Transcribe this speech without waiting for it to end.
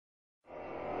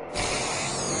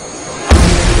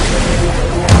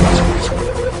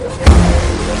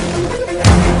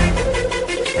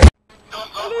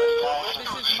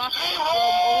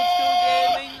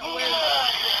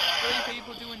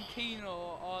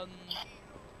on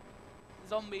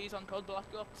zombies on Code Black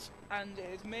Ops, and it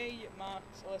is me, Max,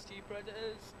 OSG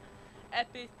Predators,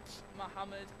 Epic,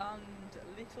 Mohammed, and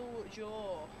Little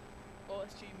Joe,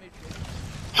 OSG Midget.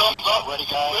 Thumbs up, ready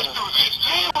guys.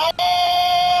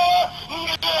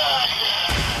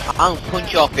 I'll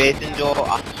punch your face in door,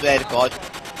 I swear to God.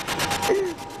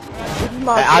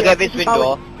 I'll get this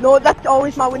window. No, that's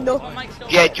always my window.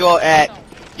 Yeah, Joe,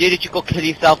 you need to go kill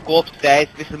yourself, go upstairs,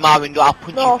 this is my window, I'll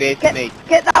punch your face in me.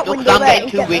 Get that Look, window I'm there. getting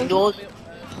two windows.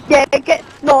 Yeah, get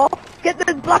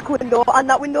the black window and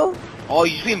that window. Oh,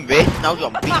 you've been racing, now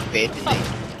you've got a big face in me.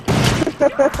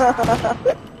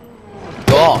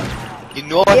 God, you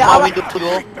know that's my window,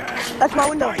 Joe. That's my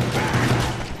window.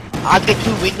 I'll get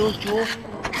two windows, Joe.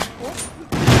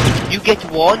 You get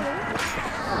one.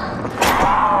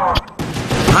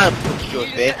 I'll punch your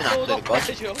face in, I swear to God.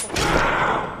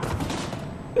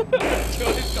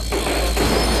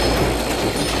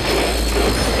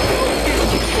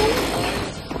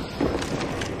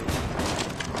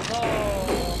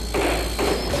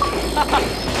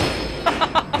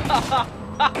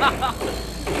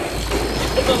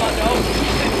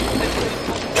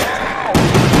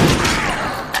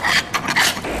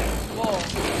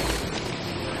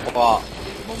 What?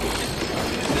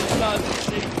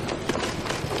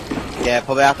 Yeah,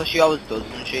 probably I thought she always does,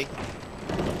 doesn't she?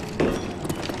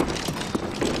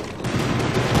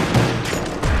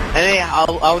 Anyway,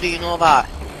 how do you know that?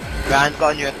 Ryan's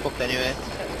got on your Xbox anyway.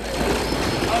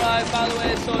 Alright, by the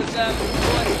way, so it's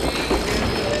OSG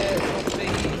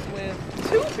zombies with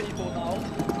 2 people now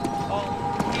on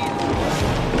kino.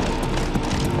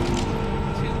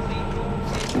 2 people,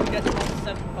 see if we can get them on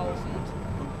 7,000.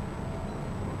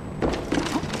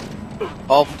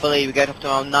 Hopefully we get up to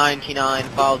around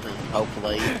 99,000,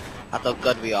 hopefully. That's how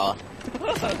good we are.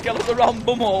 Get up the round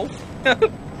bumhole.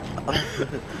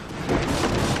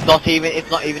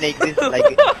 It's not even exist, like,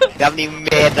 we haven't even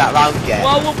made that round yet.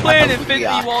 While we're playing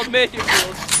Infinity Ward, make it for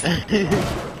us.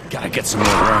 Gotta get some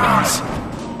more rounds.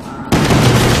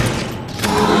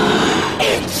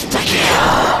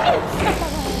 Insta-kill!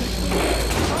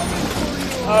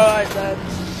 Alright then.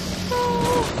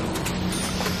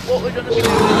 What we're gonna be doing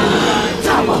is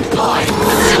Double points!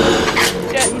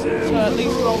 get to at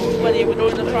least roll 20. We're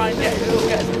going to try and get as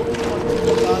much points as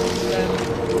we can.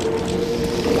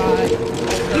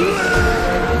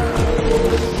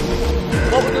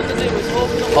 What we're going to do is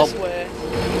open up this way,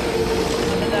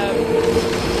 and then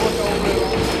walk all the way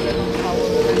around the tower,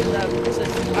 and it's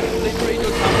actually pretty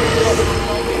good now,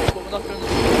 but we're not going to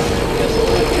do it.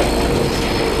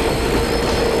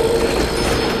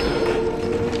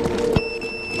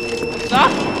 What's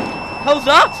that? How's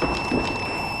that?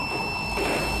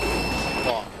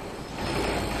 What?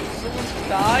 Someone's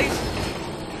died.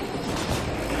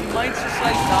 Mine's just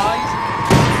like died.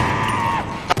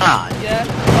 Ah, Yeah.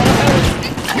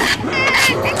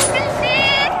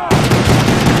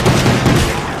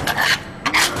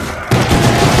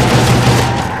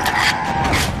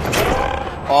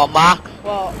 oh, Mark.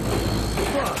 What?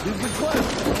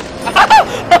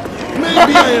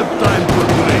 Maybe I have time for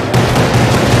play.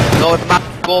 No, it's Mark.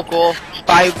 Go. Just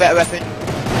buy a better weapon.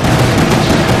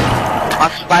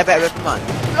 Mark, just buy a better weapon, man.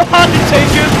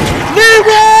 Undertaker!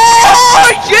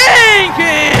 Leroy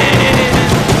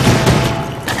Jenkins!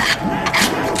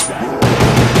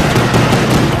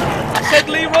 I said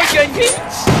Leroy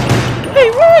Jenkins!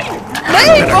 Leroy!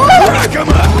 Come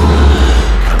on!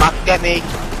 Mark, get me.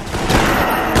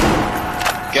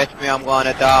 Get me, I'm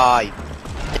gonna die.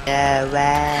 No way.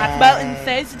 That's about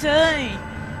necessity.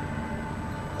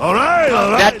 Alright!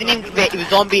 That didn't even fit. If a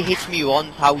zombie hits me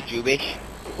once, how Jewish.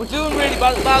 We're doing really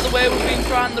bad. By the way, we've been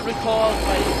trying to record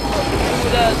like 2 of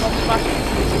the zombie matches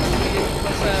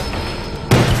because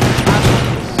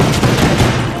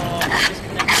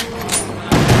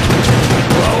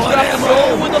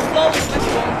with the flow this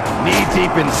one. Knee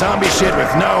deep in zombie shit with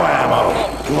no ammo.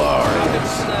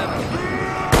 Glorious.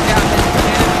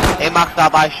 Hey, Max,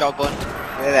 I'll buy a shotgun.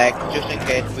 We're there, just in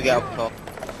case we get up top.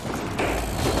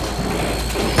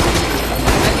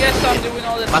 And yes, I'm doing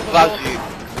all this. Max loves you.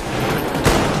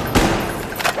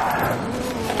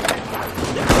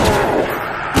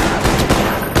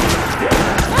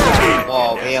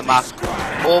 Whoa, here, Max.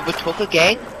 Overtook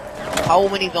again? How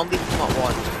many zombies come at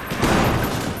once?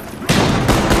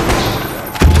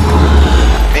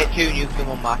 Make 2 nukes in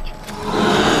 1 match.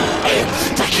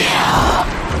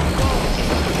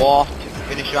 What?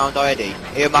 Finish round already?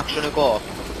 Here, Max, gonna go?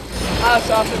 I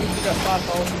think we should get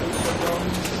 5,000.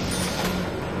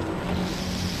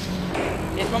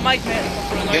 Yes, my mic mate is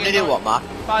for You're gonna do what, Matt?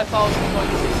 5,000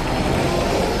 points.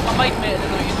 My mic mate is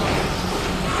annoying.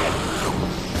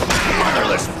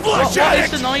 Motherless flesh What is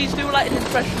addict! the noise? Do like an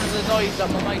impression of the noise that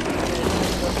my mic is.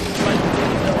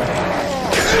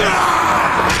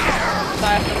 I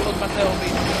have to plug myself in.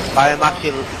 But I'm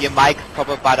actually, your mic's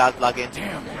probably bad as lagging.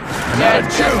 Damn. Yeah, Not a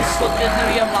it's juice. plugged in the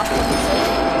laptop.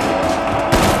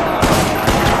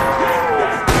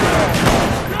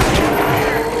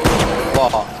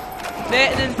 What?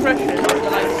 Make an impression of the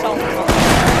like sound.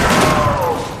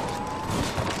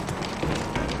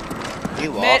 You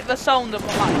what? Make the sound of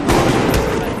my mic.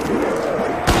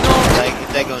 Like,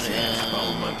 they're going,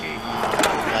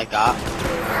 like that.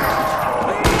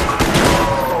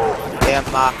 Yeah,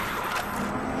 Mark.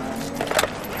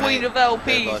 Queen of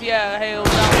LPs, yeah, hail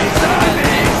down.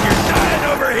 You're dying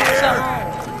over here!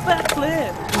 Better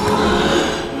clip.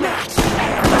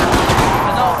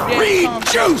 Read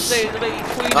juice!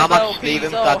 I'm actually leaving,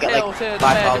 so I'll get like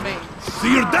 5,000. So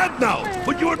you're dead now,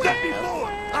 but you were dead before!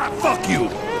 Ah, fuck you!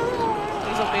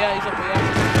 He's up here, he's up here.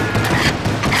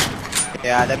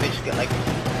 Yeah, let me just get like...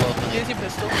 Here's your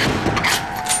pistol. Yeah.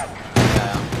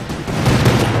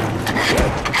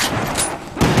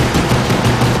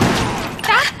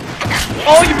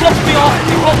 Oh, you blocked me off!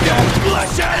 You blocked me off!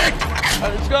 Flesh addict!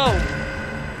 Alright, let's go.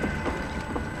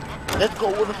 Let's go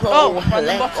with the flow. Oh, find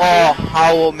the box Oh,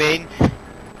 how mean.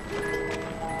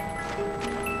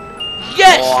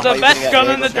 Yes! Oh, The how best you gun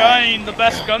gonna in the get rid game! The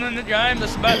best gun in the game! The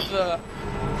Spectre!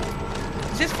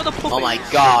 Is this for the puppies? Oh my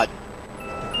god.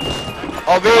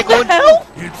 Oh, really What the good. hell?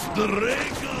 It's the ray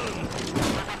gun!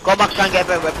 Go back and get a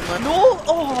better weapon, man. No!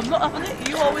 Oh, I'm not having it.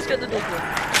 You always get the double.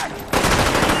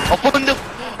 I found the...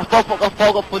 I thought I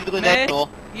found the Mate, net, no.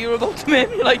 you were about to make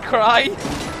me like cry. I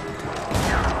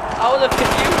would have hit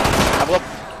you. I've got...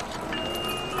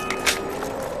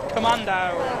 Commando.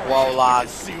 Whoa, lad.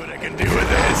 See what I can do with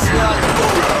this!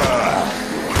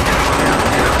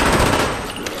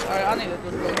 Alright, I need a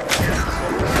good one.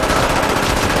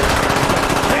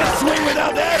 Can't swing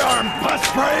without that arm, bus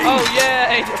spray! Oh yeah,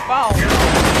 hey, you're foul.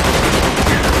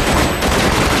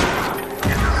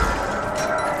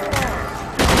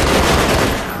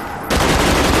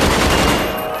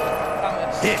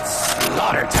 It's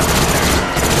slaughter time!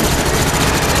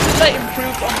 This is like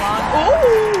improved online.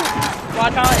 Ooh! Why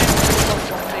can't I improve on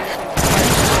zombies?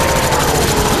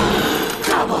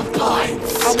 Double points!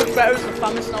 How much better is the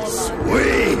Famous now online?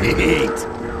 Sweet!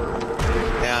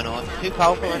 Yeah, I know. It's too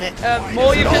powerful, isn't it?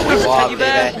 More you can with the Wow, teddy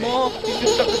bear. baby. More you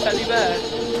just got the teddy bear.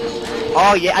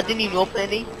 Oh, yeah, I didn't even open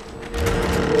any.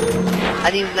 I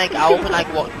didn't even, like, I opened, like,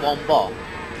 what, one box.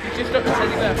 You just got the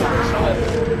teddy bear. Show it.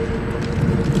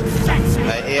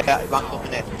 Yeah, back up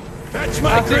in it. Fetch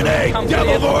my grenade,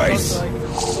 devil voice!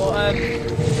 But,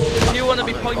 if you want to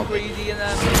be point greedy and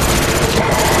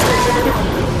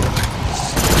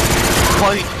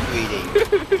Point, sweetie.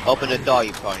 Open the door,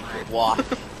 you point. What?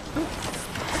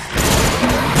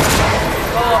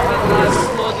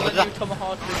 loads of new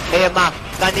tomahawk. Hey, Matt,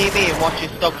 stand near me and watch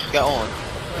your stocks get on.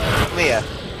 Come here.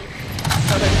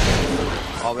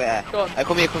 Oh, wait there. Go on. Hey,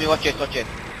 come here, watch it, watch it.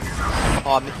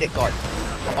 Oh, I missed it, God.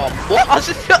 Oh, what? As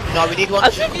if, No, we need one.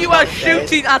 as if you are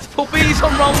shooting at puppies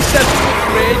on round 7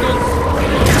 with ray guns.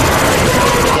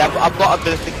 Yeah, I've got a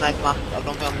ballistic knife, Matt. I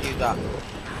don't think I'm gonna use that.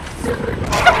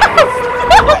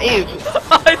 Ew.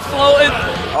 I floated.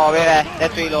 Oh, wait there.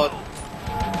 Let's reload.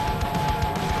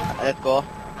 Let's go.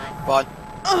 Go on.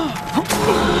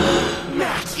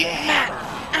 Yeah.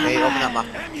 Hey, open that map.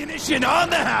 Ammunition on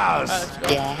the house! Let's go.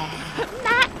 Yeah.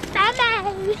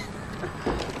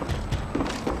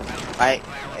 Right,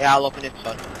 yeah, I'll open it,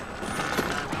 son.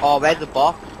 Oh, where's the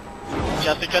box?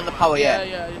 Shall I switch on the power, Yeah,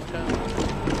 yeah? yeah, just turn it.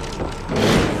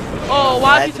 Oh,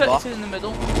 why have you turned it in the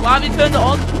middle? Why have you turned it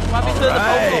on? Why have you turned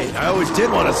Right, it I always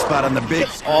did want a spot on the big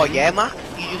screen. Oh, yeah, Matt?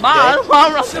 You just Man, did.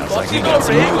 man, Russell, Sounds box, like you you got got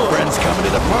some ray new guns. friends coming to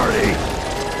the party.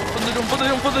 Put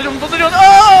it on. Oh,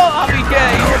 Happy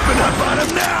Kane. Open up on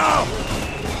him now!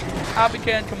 Happy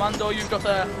Kane, Commando, you've got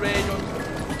a ray gun.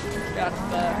 That's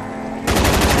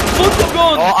Put the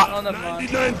gun! Oh, never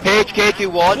mind. 99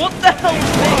 HK21. What the hell is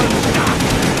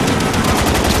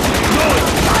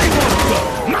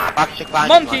Back to clan. this?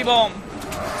 Monkey bomb!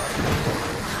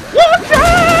 Watch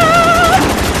out!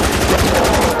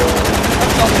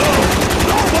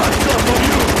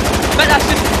 I bet that's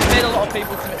just made a lot of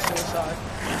people commit suicide.